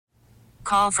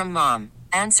Call from mom.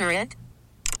 Answer it.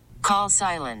 Call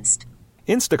silenced.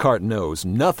 Instacart knows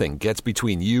nothing gets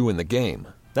between you and the game.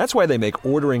 That's why they make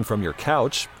ordering from your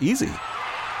couch easy.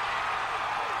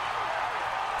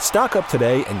 Stock up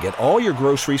today and get all your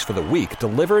groceries for the week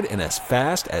delivered in as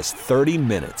fast as 30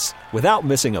 minutes without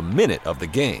missing a minute of the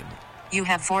game. You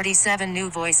have 47 new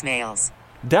voicemails.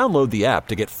 Download the app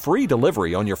to get free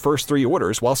delivery on your first 3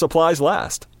 orders while supplies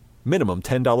last. Minimum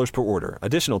 $10 per order.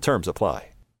 Additional terms apply.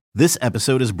 This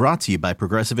episode is brought to you by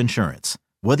Progressive Insurance.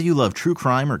 Whether you love true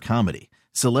crime or comedy,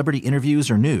 celebrity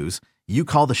interviews or news, you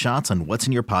call the shots on what's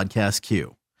in your podcast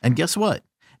queue. And guess what?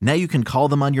 Now you can call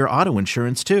them on your auto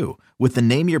insurance too with the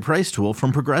Name Your Price tool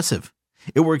from Progressive.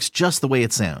 It works just the way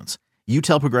it sounds. You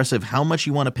tell Progressive how much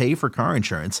you want to pay for car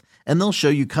insurance, and they'll show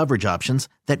you coverage options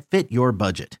that fit your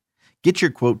budget. Get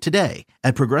your quote today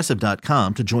at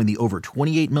Progressive.com to join the over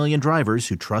 28 million drivers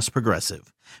who trust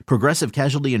Progressive. Progressive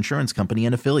Casualty Insurance Company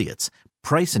and Affiliates.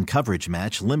 Price and coverage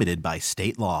match limited by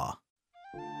state law.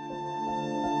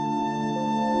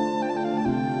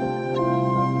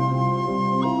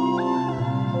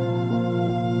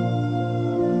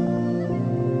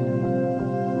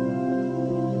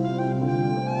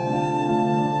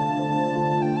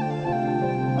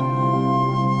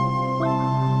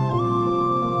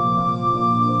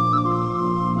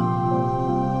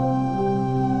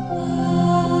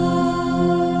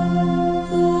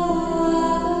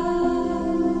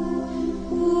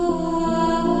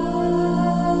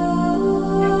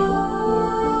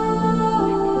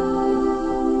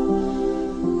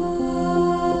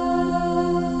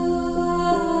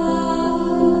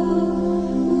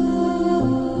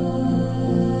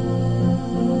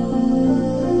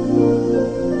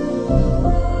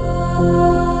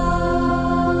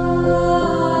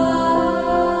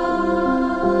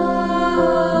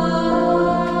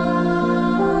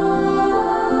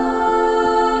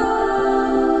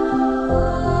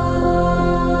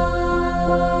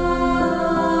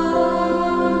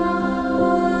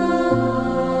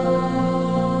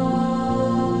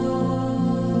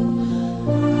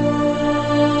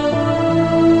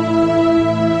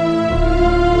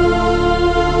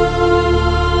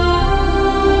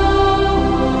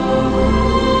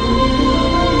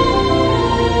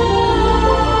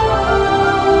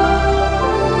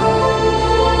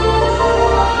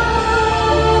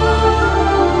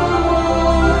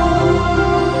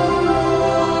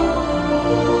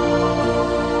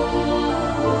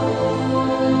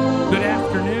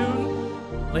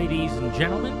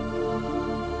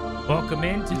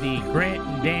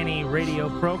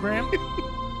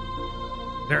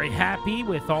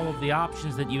 With all of the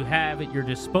options that you have at your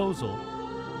disposal,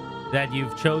 that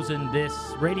you've chosen this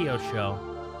radio show.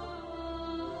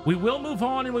 We will move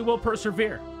on and we will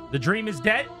persevere. The dream is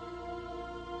dead.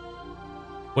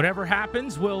 Whatever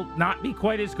happens will not be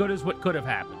quite as good as what could have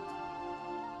happened.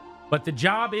 But the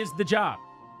job is the job.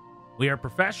 We are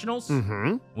professionals.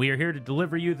 We are here to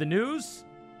deliver you the news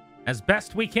as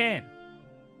best we can.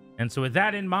 And so with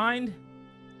that in mind,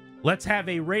 let's have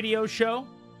a radio show.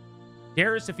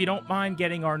 Darius, if you don't mind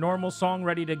getting our normal song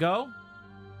ready to go,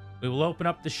 we will open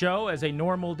up the show as a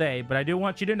normal day. But I do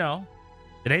want you to know,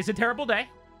 today's a terrible day.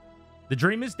 The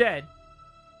dream is dead.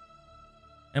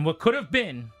 And what could have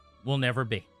been will never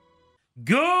be.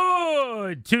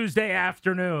 Good Tuesday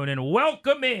afternoon, and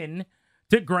welcome in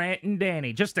to Grant and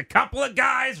Danny. Just a couple of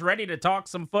guys ready to talk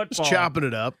some football. Just chopping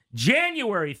it up.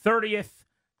 January 30th,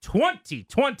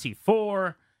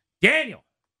 2024. Daniel,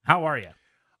 how are you?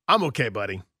 I'm okay,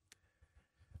 buddy.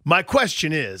 My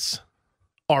question is,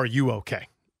 are you okay?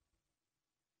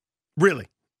 Really?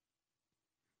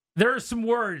 There are some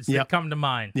words that come to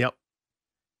mind. Yep.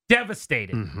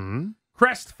 Devastated.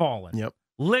 Crestfallen.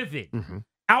 Livid.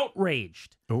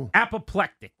 Outraged. Ooh.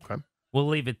 Apoplectic. Okay. We'll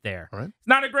leave it there. All right. It's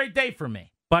not a great day for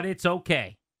me, but it's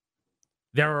okay.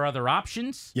 There are other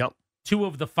options. Yep. 2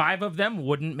 of the 5 of them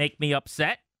wouldn't make me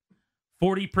upset.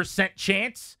 40%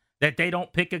 chance that they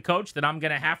don't pick a coach that I'm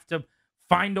going to have to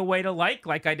find a way to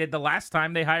like I did the last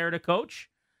time they hired a coach.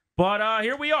 But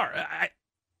here we are.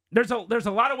 There's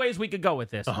a lot of ways we could go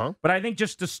with this. But I think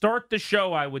just to start the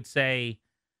show, I would say,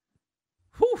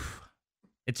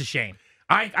 it's a shame.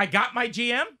 I got my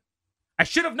GM. I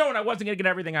should have known I wasn't going to get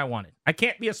everything I wanted. I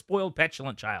can't be a spoiled,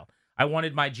 petulant child. I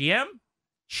wanted my GM.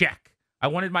 Check. I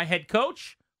wanted my head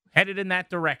coach. Headed in that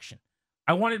direction.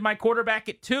 I wanted my quarterback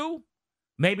at 2.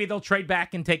 Maybe they'll trade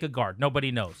back and take a guard.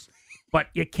 Nobody knows. But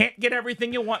you can't get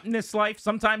everything you want in this life.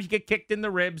 Sometimes you get kicked in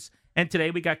the ribs, and today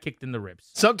we got kicked in the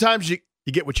ribs. Sometimes you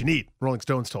get what you need. Rolling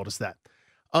Stones told us that.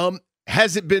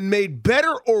 Has it been made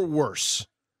better or worse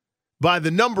by the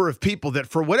number of people that,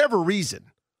 for whatever reason,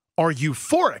 are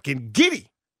euphoric and giddy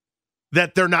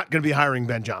that they're not going to be hiring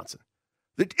Ben Johnson.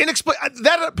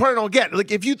 That part I don't get.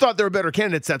 Like, if you thought there were better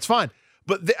candidates, that's fine.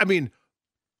 But,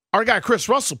 our guy Chris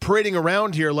Russell parading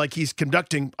around here like he's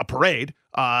conducting a parade,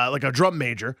 like a drum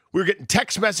major. We were getting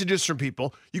text messages from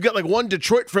people. You got like one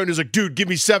Detroit friend who's like, dude, give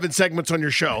me 7 segments on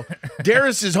your show.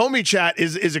 Darius's homie chat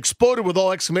is exploded with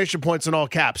all exclamation points and all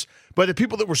caps by the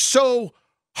people that were so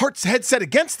head set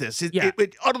against this.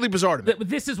 It utterly bizarre to me.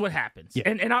 This is what happens. Yeah.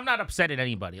 And I'm not upset at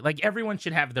anybody. Like, everyone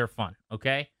should have their fun,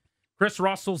 okay? Chris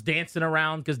Russell's dancing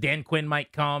around because Dan Quinn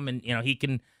might come and, he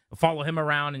can follow him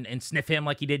around and sniff him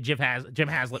like he did Jim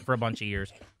Haslett for a bunch of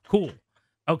years. Cool.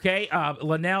 Okay.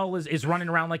 Linnell is running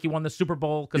around like he won the Super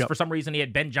Bowl because for some reason he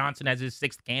had Ben Johnson as his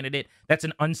 6th candidate. That's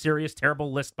an unserious,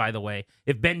 terrible list, by the way.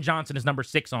 If Ben Johnson is number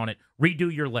 6 on it,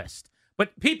 redo your list.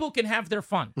 But people can have their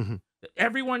fun. Mm-hmm.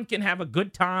 Everyone can have a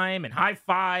good time and high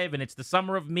five, and it's the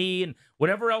summer of me and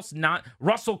whatever else not.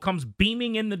 Russell comes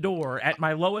beaming in the door at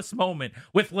my lowest moment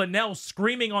with Linnell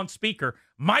screaming on speaker,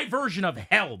 my version of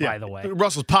hell, by the way.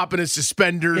 Russell's popping his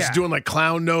suspenders, doing like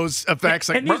clown nose effects.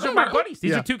 And these are my buddies.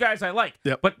 These are 2 guys I like.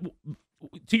 Yep. But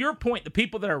to your point, the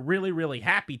people that are really, really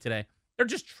happy today, they're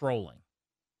just trolling,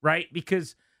 right?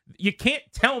 Because you can't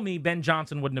tell me Ben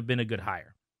Johnson wouldn't have been a good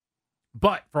hire.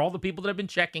 But for all the people that have been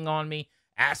checking on me,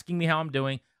 asking me how I'm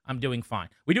doing fine.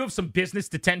 We do have some business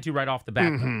to tend to right off the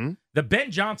bat. Mm-hmm. The Ben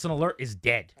Johnson alert is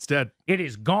dead. It's dead. It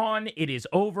is gone. It is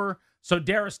over. So,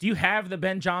 Darius, do you have the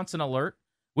Ben Johnson alert?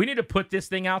 We need to put this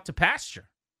thing out to pasture.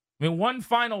 One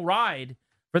final ride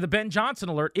for the Ben Johnson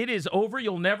alert. It is over.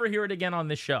 You'll never hear it again on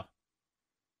this show.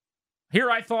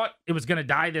 Here, I thought it was going to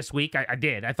die this week. I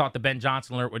did. I thought the Ben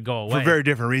Johnson alert would go away. For very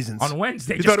different reasons. On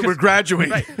Wednesday. You thought it would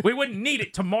graduate. Right, we wouldn't need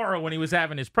it tomorrow when he was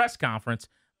having his press conference.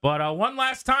 But one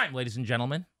last time, ladies and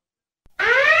gentlemen.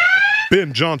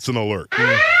 Ben Johnson alert.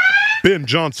 Ben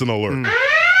Johnson alert.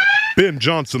 Ben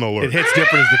Johnson alert. It hits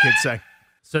different, as the kids say.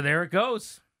 So there it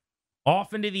goes.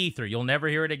 Off into the ether. You'll never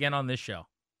hear it again on this show.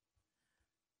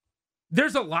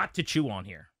 There's a lot to chew on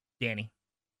here, Danny.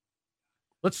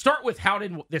 Let's start with how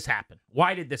did this happen?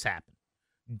 Why did this happen?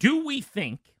 Do we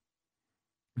think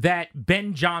that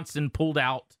Ben Johnson pulled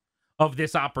out of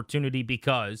this opportunity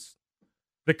because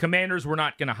the Commanders were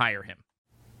not going to hire him?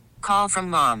 Call from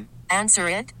mom. Answer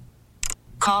it.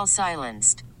 Call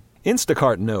silenced.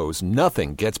 Instacart knows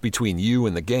nothing gets between you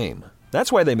and the game.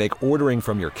 That's why they make ordering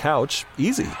from your couch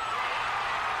easy.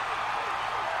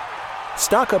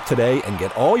 Stock up today and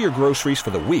get all your groceries for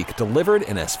the week delivered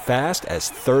in as fast as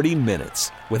 30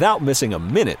 minutes without missing a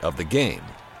minute of the game.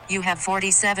 You have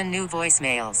 47 new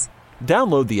voicemails.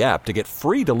 Download the app to get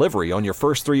free delivery on your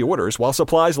first 3 orders while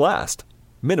supplies last.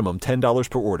 Minimum $10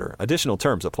 per order. Additional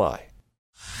terms apply.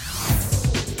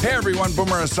 Hey everyone,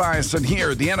 Boomer Esiason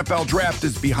here. The NFL Draft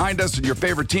is behind us and your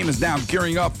favorite team is now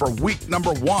gearing up for week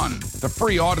number 1. The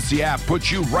free Odyssey app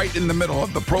puts you right in the middle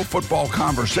of the pro football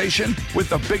conversation with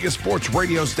the biggest sports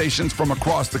radio stations from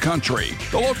across the country.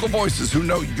 The local voices who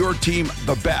know your team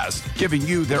the best, giving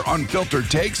you their unfiltered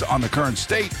takes on the current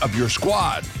state of your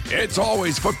squad. It's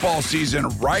always football season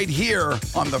right here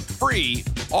on the free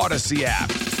Odyssey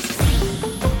app.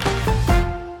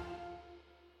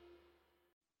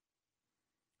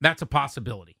 That's a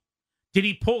possibility. Did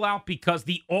he pull out because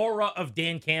the aura of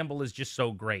Dan Campbell is just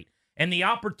so great and the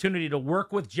opportunity to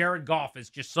work with Jared Goff is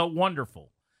just so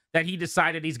wonderful that he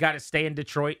decided he's got to stay in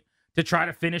Detroit to try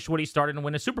to finish what he started and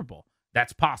win a Super Bowl?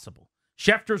 That's possible.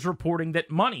 Schefter's reporting that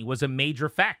money was a major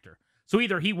factor. So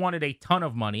either he wanted a ton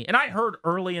of money, and I heard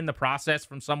early in the process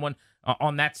from someone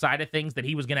on that side of things that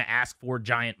he was going to ask for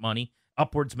giant money,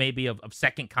 upwards maybe of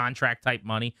second contract type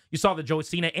money. You saw the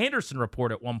Josina Anderson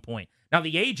report at one point. Now,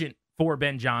 the agent for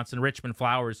Ben Johnson, Richmond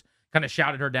Flowers, kind of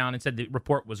shouted her down and said the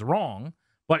report was wrong.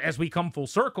 But as we come full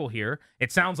circle here,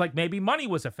 it sounds like maybe money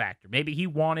was a factor. Maybe he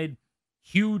wanted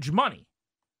huge money.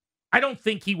 I don't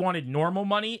think he wanted normal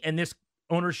money, and this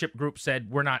ownership group said,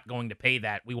 we're not going to pay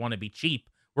that. We want to be cheap.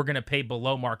 We're going to pay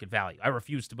below market value. I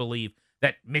refuse to believe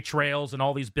that Mitch Rales and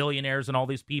all these billionaires and all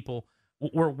these people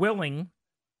were willing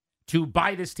to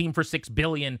buy this team for $6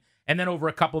 billion and then over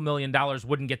a couple $1 million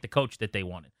wouldn't get the coach that they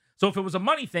wanted. So if it was a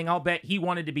money thing, I'll bet he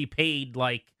wanted to be paid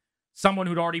like someone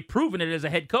who'd already proven it as a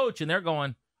head coach, and they're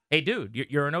going, hey, dude,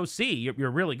 you're an OC.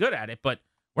 You're really good at it, but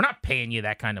we're not paying you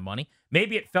that kind of money.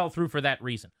 Maybe it fell through for that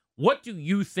reason. What do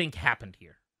you think happened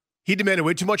here? He demanded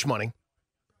way too much money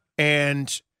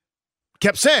and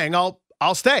kept saying,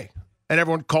 I'll stay. And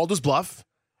everyone called his bluff,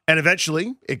 and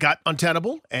eventually it got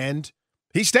untenable, and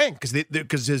he's staying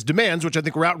because his demands, which I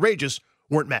think were outrageous,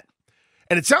 weren't met.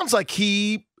 And it sounds like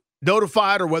he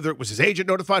notified, or whether it was his agent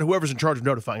notified, whoever's in charge of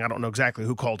notifying. I don't know exactly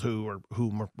who called who or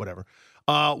whom or whatever.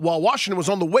 While Washington was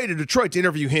on the way to Detroit to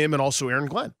interview him and also Aaron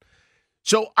Glenn.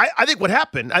 So I think what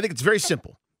happened, I think it's very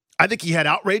simple. I think he had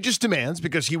outrageous demands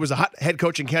because he was a hot head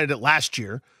coaching candidate last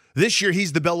year. This year,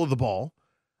 he's the belle of the ball.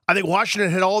 I think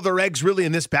Washington had all their eggs really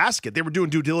in this basket. They were doing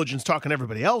due diligence, talking to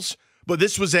everybody else. But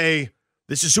this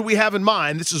is who we have in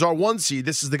mind. This is our 1 seed.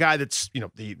 This is the guy that's,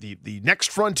 the next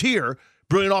frontier,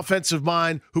 brilliant offensive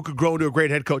mind who could grow into a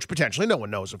great head coach potentially. No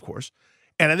one knows, of course.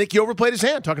 And I think he overplayed his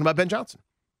hand talking about Ben Johnson.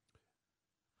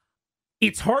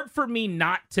 It's hard for me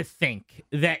not to think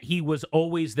that he was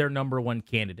always their number one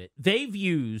candidate. They've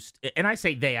used, and I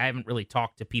say they, I haven't really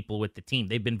talked to people with the team.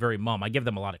 They've been very mum. I give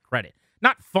them a lot of credit.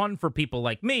 Not fun for people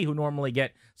like me who normally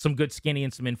get some good skinny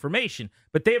and some information,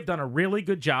 but they have done a really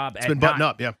good job at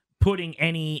not putting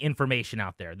any information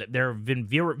out there. There have been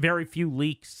very few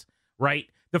leaks, right?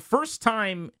 The first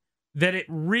time that it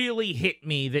really hit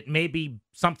me that maybe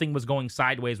something was going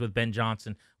sideways with Ben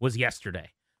Johnson was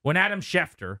yesterday when Adam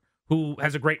Schefter, who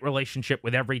has a great relationship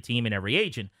with every team and every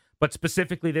agent, but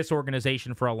specifically this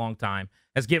organization for a long time,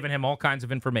 has given him all kinds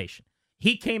of information.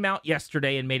 He came out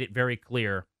yesterday and made it very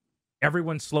clear,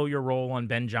 everyone slow your roll on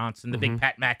Ben Johnson, the big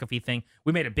Pat McAfee thing.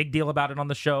 We made a big deal about it on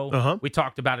the show. We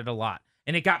talked about it a lot.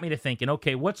 And it got me to thinking,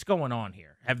 okay, what's going on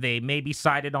here? Have they maybe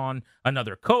sided on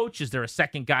another coach? Is there a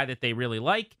second guy that they really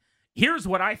like? Here's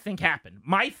what I think happened.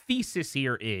 My thesis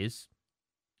here is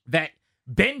that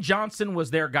Ben Johnson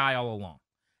was their guy all along.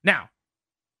 Now,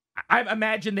 I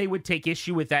imagine they would take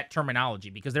issue with that terminology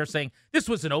because they're saying this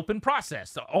was an open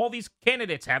process. All these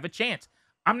candidates have a chance.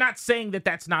 I'm not saying that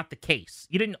that's not the case.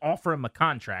 You didn't offer him a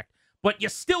contract, but you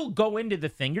still go into the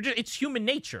thing. It's human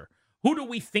nature. Who do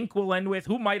we think we'll end with?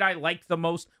 Who might I like the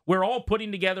most? We're all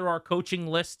putting together our coaching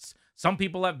lists. Some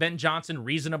people have Ben Johnson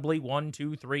reasonably 1,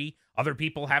 2, 3. Other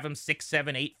people have him 6,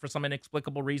 7, 8 for some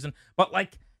inexplicable reason.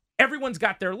 But everyone's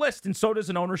got their list, and so does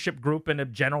an ownership group and a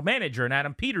general manager, and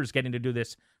Adam Peters getting to do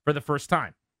this for the first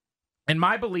time. And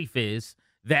my belief is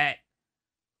that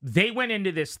they went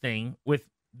into this thing with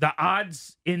the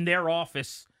odds in their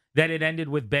office that it ended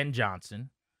with Ben Johnson,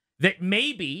 that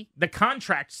maybe the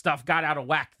contract stuff got out of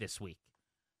whack this week.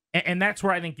 And that's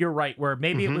where I think you're right, where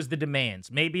maybe it was the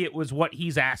demands. Maybe it was what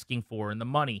he's asking for and the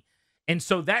money. And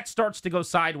so that starts to go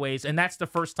sideways, and that's the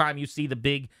first time you see the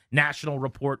big national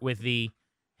report with the,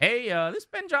 hey, this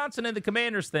Ben Johnson and the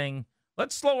Commanders thing,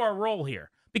 let's slow our roll here.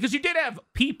 Because you did have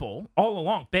people all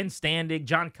along, Ben Standig,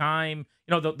 John Keim,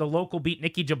 the local beat,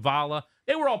 Nikki Javala,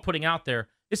 they were all putting out there,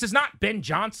 this is not Ben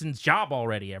Johnson's job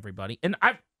already, everybody. And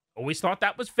I've always thought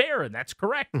that was fair, and that's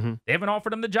correct. They haven't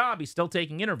offered him the job. He's still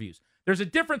taking interviews. There's a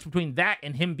difference between that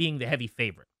and him being the heavy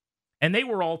favorite. And they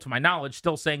were all, to my knowledge,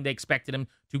 still saying they expected him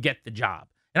to get the job.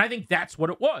 And I think that's what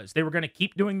it was. They were going to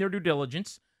keep doing their due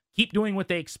diligence, keep doing what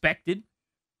they expected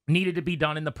needed to be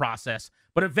done in the process,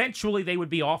 but eventually they would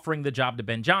be offering the job to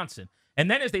Ben Johnson. And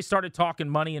then as they started talking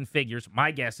money and figures,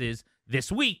 my guess is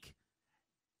this week,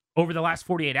 over the last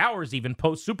 48 hours, even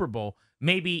post-Super Bowl,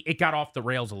 maybe it got off the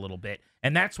rails a little bit.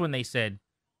 And that's when they said,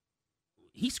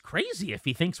 he's crazy if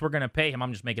he thinks we're going to pay him,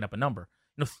 I'm just making up a number,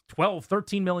 $12,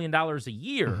 $13 million a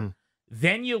year.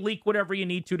 Then you leak whatever you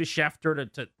need to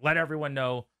Schefter to let everyone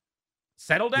know,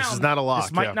 settle down. This is not a lock.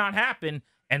 This might not happen.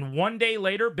 And one day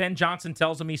later, Ben Johnson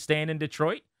tells him he's staying in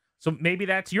Detroit. So maybe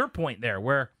that's your point there,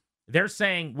 where they're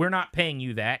saying, we're not paying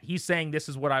you that. He's saying, this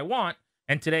is what I want.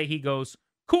 And today he goes,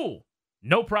 cool,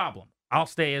 no problem. I'll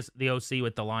stay as the OC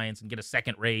with the Lions and get a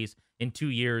second raise in 2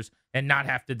 years and not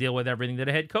have to deal with everything that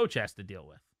a head coach has to deal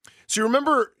with. So you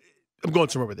remember, I'm going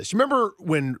somewhere with this. You remember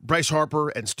when Bryce Harper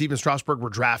and Steven Strasburg were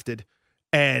drafted,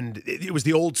 and it was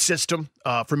the old system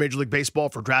for Major League Baseball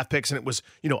for draft picks, and it was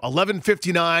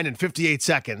 11:59 and 58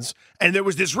 seconds, and there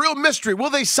was this real mystery: will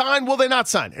they sign? Will they not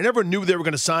sign? And everyone knew they were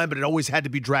going to sign, but it always had to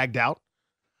be dragged out.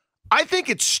 I think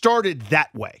it started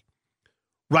that way,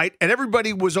 right? And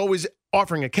everybody was always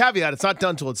offering a caveat: it's not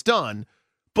done till it's done.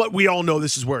 But we all know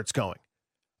this is where it's going.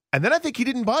 And then I think he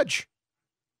didn't budge.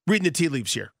 Reading the tea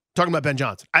leaves here, talking about Ben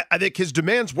Johnson. I think his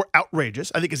demands were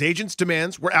outrageous. I think his agent's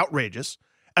demands were outrageous.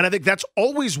 And I think that's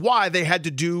always why they had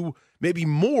to do maybe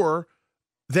more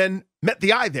than met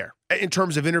the eye there in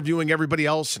terms of interviewing everybody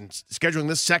else and scheduling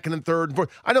this second and third and fourth.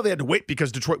 I know they had to wait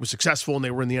because Detroit was successful and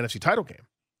they were in the NFC title game.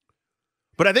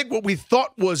 But I think what we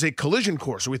thought was a collision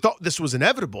course, or we thought this was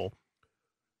inevitable,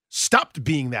 stopped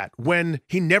being that when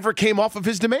he never came off of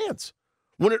his demands.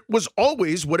 When it was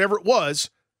always, whatever it was,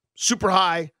 super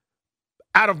high,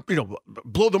 out of,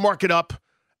 blow the market up,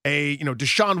 a,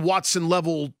 Deshaun Watson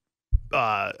level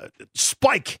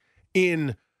spike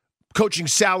in coaching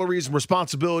salaries and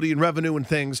responsibility and revenue and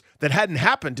things that hadn't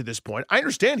happened to this point. I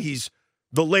understand he's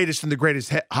the latest and the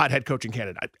greatest hot head coaching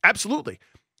candidate. Absolutely.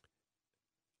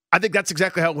 I think that's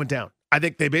exactly how it went down. I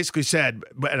think they basically said,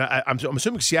 and I'm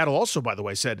assuming Seattle also, by the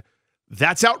way, said,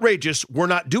 that's outrageous. We're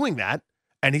not doing that.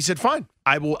 And he said, fine,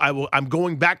 I will. I'm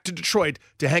going back to Detroit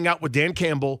to hang out with Dan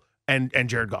Campbell and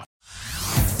Jared Goff.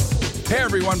 Hey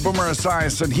everyone, Boomer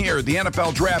Esiason here. The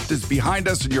NFL Draft is behind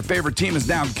us and your favorite team is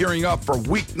now gearing up for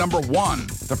week number 1.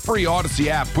 The free Odyssey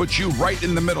app puts you right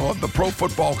in the middle of the pro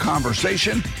football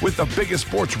conversation with the biggest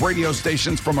sports radio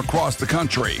stations from across the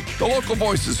country. The local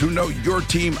voices who know your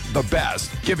team the best,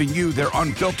 giving you their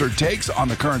unfiltered takes on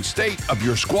the current state of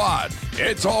your squad.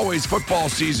 It's always football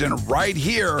season right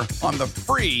here on the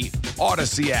free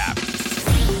Odyssey app.